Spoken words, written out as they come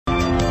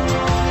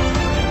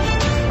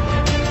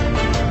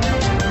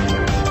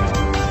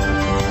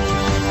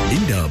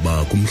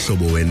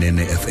kumhlobo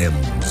wenene FM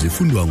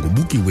zifundwa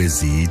ngubuki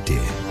wezide.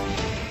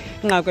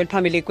 Nqakwethu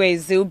phambili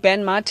kwezi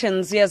uBen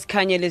Martins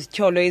uyazikhanyela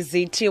izityholo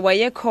ezithi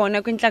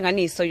wayekhona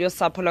kwintlanganiso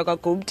yosapho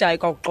lwakwaGupta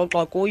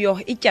ekwakuxoxwa kuyo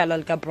ityala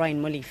likaBrian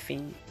Molefe.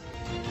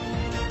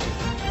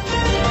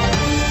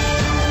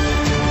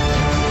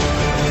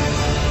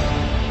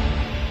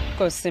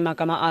 Nkosi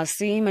magama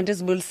asi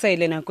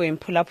mandizibulisele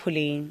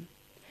nakwemphulaphuli.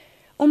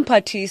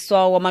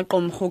 Umphathiswa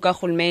wamaqumrhu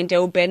kaRhulumente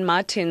uBen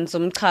Martins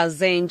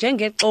umchaze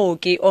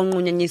njengexoki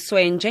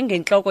onqunyanyiswe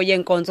njengentloko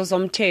yeenkonzo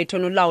zomthetho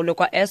nolawulo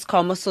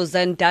kwa-Eskom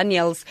Susan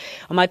Daniels.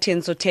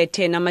 Martins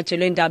uthethe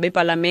namajelo eendaba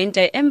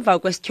ePalamente emva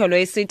kwesityholo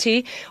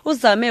esithi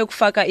uzame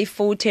ukufaka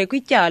ifuthe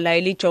kwityala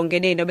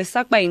elijongene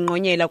nobesakuba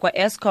ingqonyela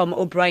kwa-Eskom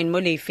uBrian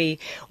Molefe.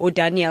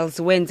 uDaniels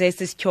wenze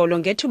esi sityholo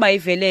ngethuba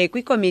ivele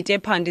kwikomiti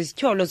ephanda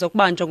izityholo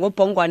zokubanjwa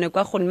ngobhongwane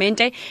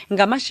kwaRhulumente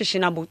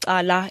ngamashishini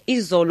abucala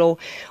izolo.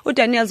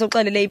 uDaniels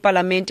uxelele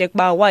iPalamente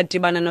kuba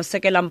wadibana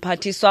nosekela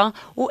mphathiswa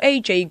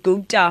uAJ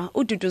Gupta,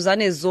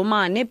 uDuduzane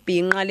Zuma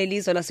nebhinqa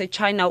lelizwe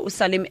laseChina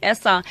uSalim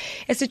Essa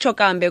esitsho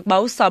kambe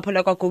kuba usapho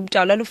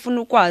lwakwaGupta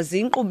lwalufuna ukwazi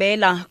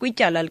inkqubela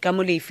kwityala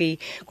likaMolefe.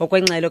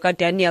 Ngokwengxelo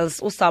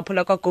kaDaniels, usapho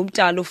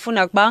lwakwaGupta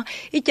lufuna kuba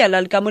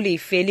ityala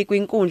likaMolefe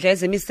likwinkundla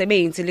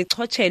yezemisebenzi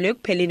lichotshelwe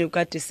ekupheleni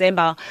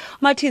kukaDisemba.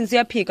 Martins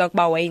uyaphika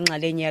kuba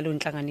wayeyinxalenye yaloo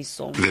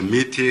ntlanganiso. The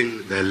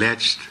meeting, the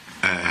alleged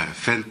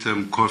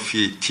phantom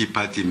coffee tea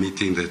party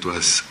meeting that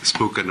was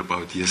spoken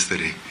about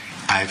yesterday,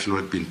 I have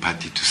not been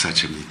party to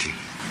such a meeting.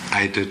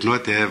 I did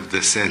not have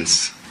the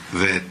sense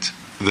that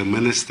the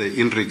minister,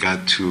 in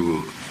regard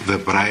to the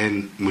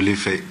Brian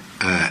Molefe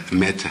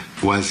matter,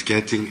 was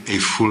getting a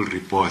full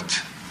report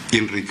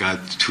in regard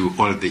to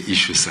all the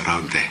issues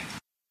around there.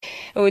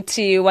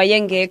 Uthi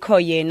wayengekho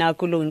yena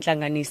kuloo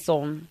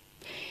ntlanganiso.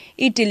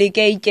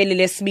 Idilike ityeli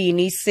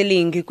lesibini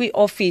isilingi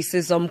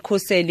kwiofisi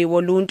zomkhuseli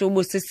woluntu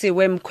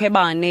ubusisiwe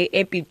Mkhwebane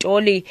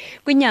ePitoli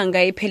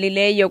kwinyanga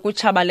ephelileyo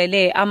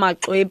kutshabalele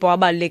amaxwebhu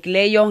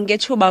abalulekileyo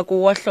ngethuba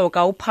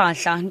kuwohloka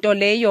uphahla, nto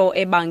leyo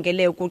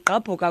ebangele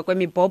ukugqabhuka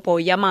kwemibhobho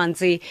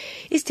yamanzi.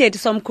 Isithethi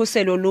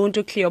somkhuseli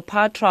woluntu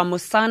Cleopatra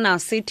Musana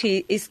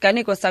sithi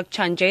isiganeko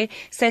sakutshanje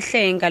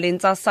sehle ngale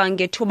ntsasa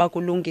ngethuba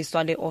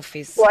kulungiswa le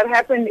office. What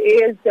happened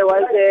is there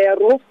was a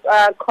roof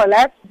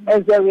collapse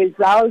as a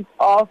result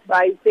of,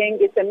 I think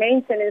it's a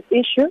maintenance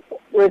issue,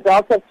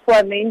 result of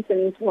poor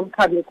maintenance from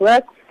public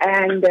works,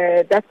 and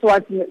that's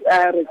what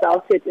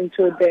resulted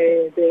into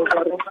the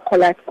roof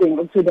collapsing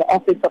into the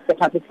office of the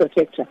public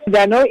protector.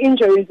 There are no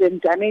injuries and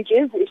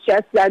damages. It's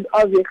just that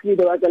obviously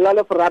there was a lot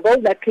of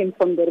rubble that came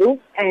from the roof,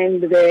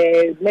 and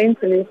the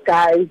maintenance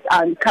guys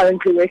are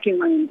currently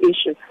working on the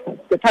issue.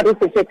 The public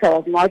protector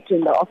was not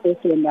in the office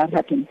when that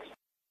happened.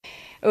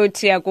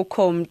 Uthi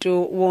akukho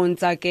mntu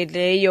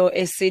wonzakeleyo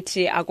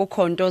esithi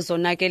akukho nto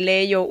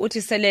zonakeleyo.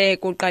 Uthi sele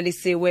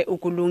kuqalisiwe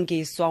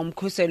ukulungiswa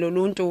umkhuselo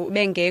oluntu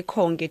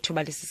bengekho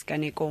ngethuba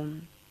lesisiganeko.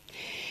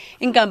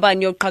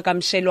 Inkampani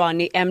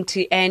yoqhagamshelwano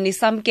MTN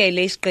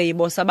isamkele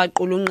isigqibo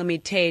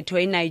sabaqulunqi-mithetho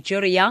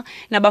eNigeria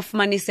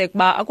nabafumanise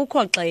kuba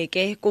akukho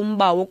xeke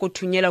kumba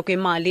wokuthunyelwa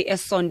kwemali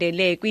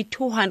esondele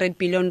kwi-200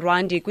 billion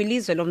rand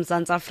kwilizwe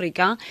loMzantsi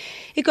Afrika.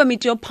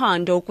 Ikomiti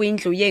yophando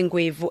kwindlu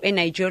yeengwevu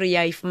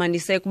eNigeria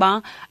ifumanise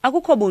kuba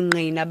akukho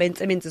bungqina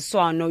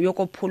bentsebenziswano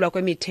yokophulwa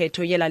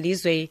kwemithetho yela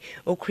lizwe.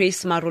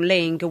 uChris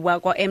Maruleng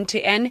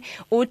wakwa-MTN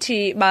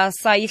uthi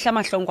basayihla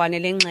amahlongwane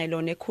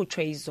lengxelo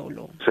nekhutshwe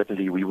izolo.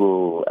 Certainly we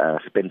will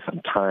spend some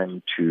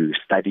time to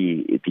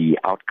study the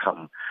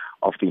outcome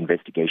of the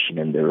investigation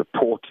and the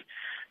report.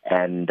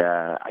 And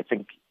I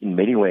think in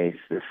many ways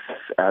this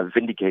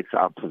vindicates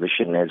our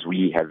position, as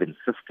we have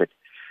insisted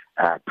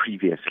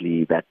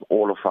previously that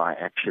all of our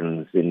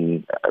actions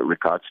in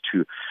regards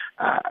to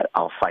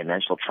our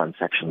financial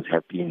transactions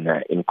have been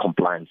in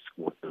compliance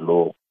with the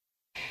law.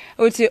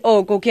 Uthi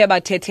oku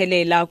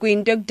kuyabathethelela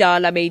kwinto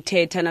ekudala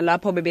beyithetha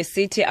nalapho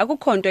bebesithi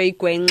akukho nto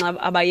igwenxa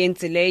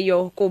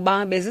abayenzileyo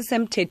kuba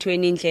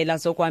bezisemthethweni indlela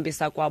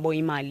zokuhambisa kwabo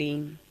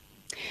imali.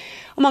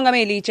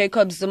 Umongameli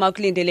Jacob Zuma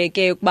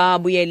kulindeleke ukuba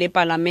abuyele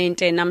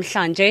ePalamente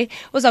namhlanje.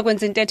 Uza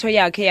kwenza intetho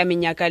yakhe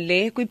yaminyaka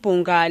le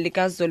kwibhunga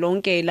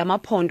likazwelonke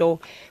lamaphondo.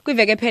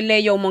 Kwiveke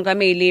epheleyo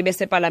umongameli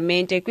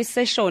besePalamente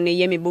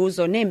kwiseshoni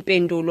yemibuzo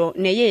neempendulo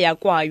neye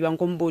yakwaywa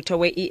ngumbutho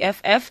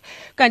we-EFF,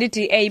 kanti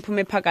DA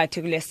iphume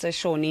phakathi kule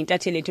seshoni.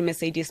 Intatheli yethu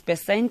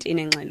Mercedes%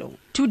 inengxelo.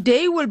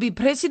 Today will be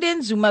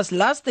President Zuma's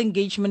last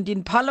engagement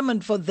in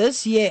Parliament for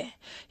this year.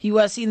 He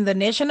was in the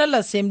National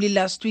Assembly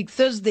last week,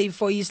 Thursday,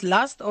 for his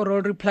last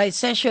oral reply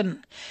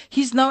session.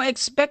 He's now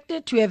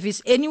expected to have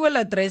his annual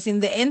address in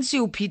the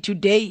NCOP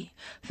today.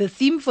 The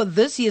theme for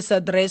this year's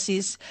address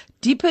is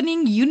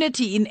Deepening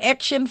Unity in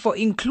Action for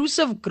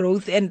Inclusive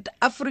Growth and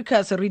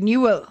Africa's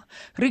Renewal,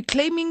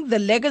 Reclaiming the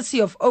Legacy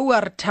of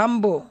O.R.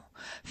 Tambo.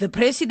 The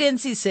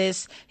presidency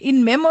says,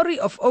 in memory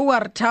of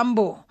O.R.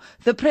 Tambo,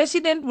 the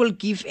president will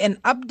give an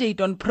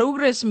update on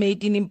progress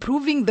made in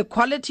improving the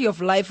quality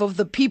of life of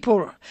the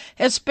people,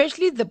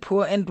 especially the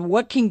poor and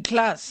working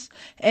class.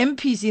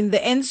 MPs in the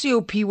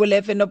NCOP will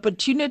have an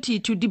opportunity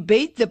to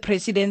debate the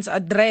president's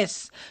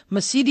address.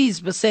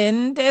 Mercedes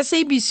Besent,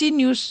 SABC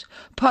News,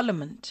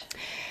 Parliament.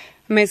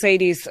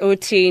 Mercedes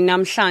uthi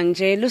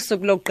namhlanje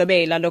lusuku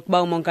lokugqibela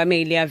lokuba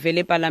umongameli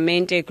avele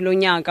ePalamente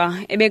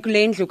kulonyaka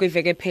ebekulendlu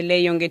kwiveke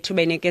epheleyo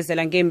ngethuba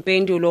enekezela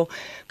ngempendulo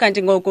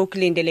kanti ngoku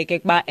kulindeleke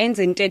kuba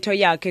enze intetho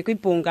yakhe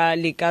kwibhunga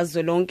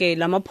likazwelonke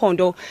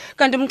lamaphondo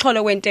kanti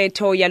umxholo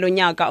wentetho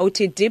yalonyaka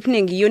uthi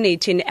deepening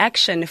unity in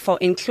action for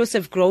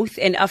inclusive growth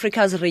and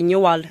Africa's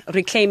renewal,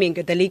 reclaiming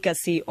the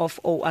legacy of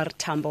O.R.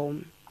 Tambo.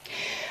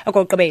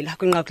 Akugqibela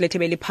kwinqaku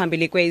lethebeli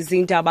phambili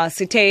kwezindaba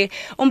sithe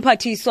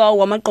umphathiswa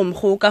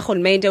wamaqumrhu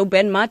kaRhulumente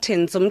uBen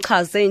Martins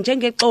umchaze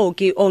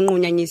njengexoki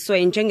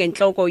onqunyanyiswe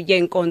njengentloko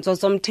yenkonzo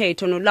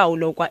zomthetho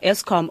nolawulo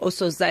kwa-Eskom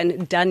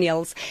uSusan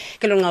Daniels.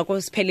 Kelo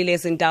nqaku siphelile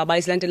izindaba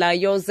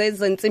ezilandelayo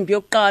zezentsimbi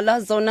yokuqala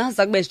zona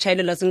zakube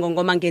zitshayelelwa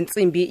zingongoma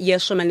ngentsimbi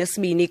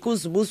ye-12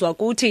 kuzubuzwa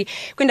kuthi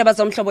kwindaba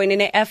zomhlobo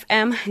wenene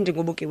FM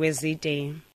ndingubuki wezide.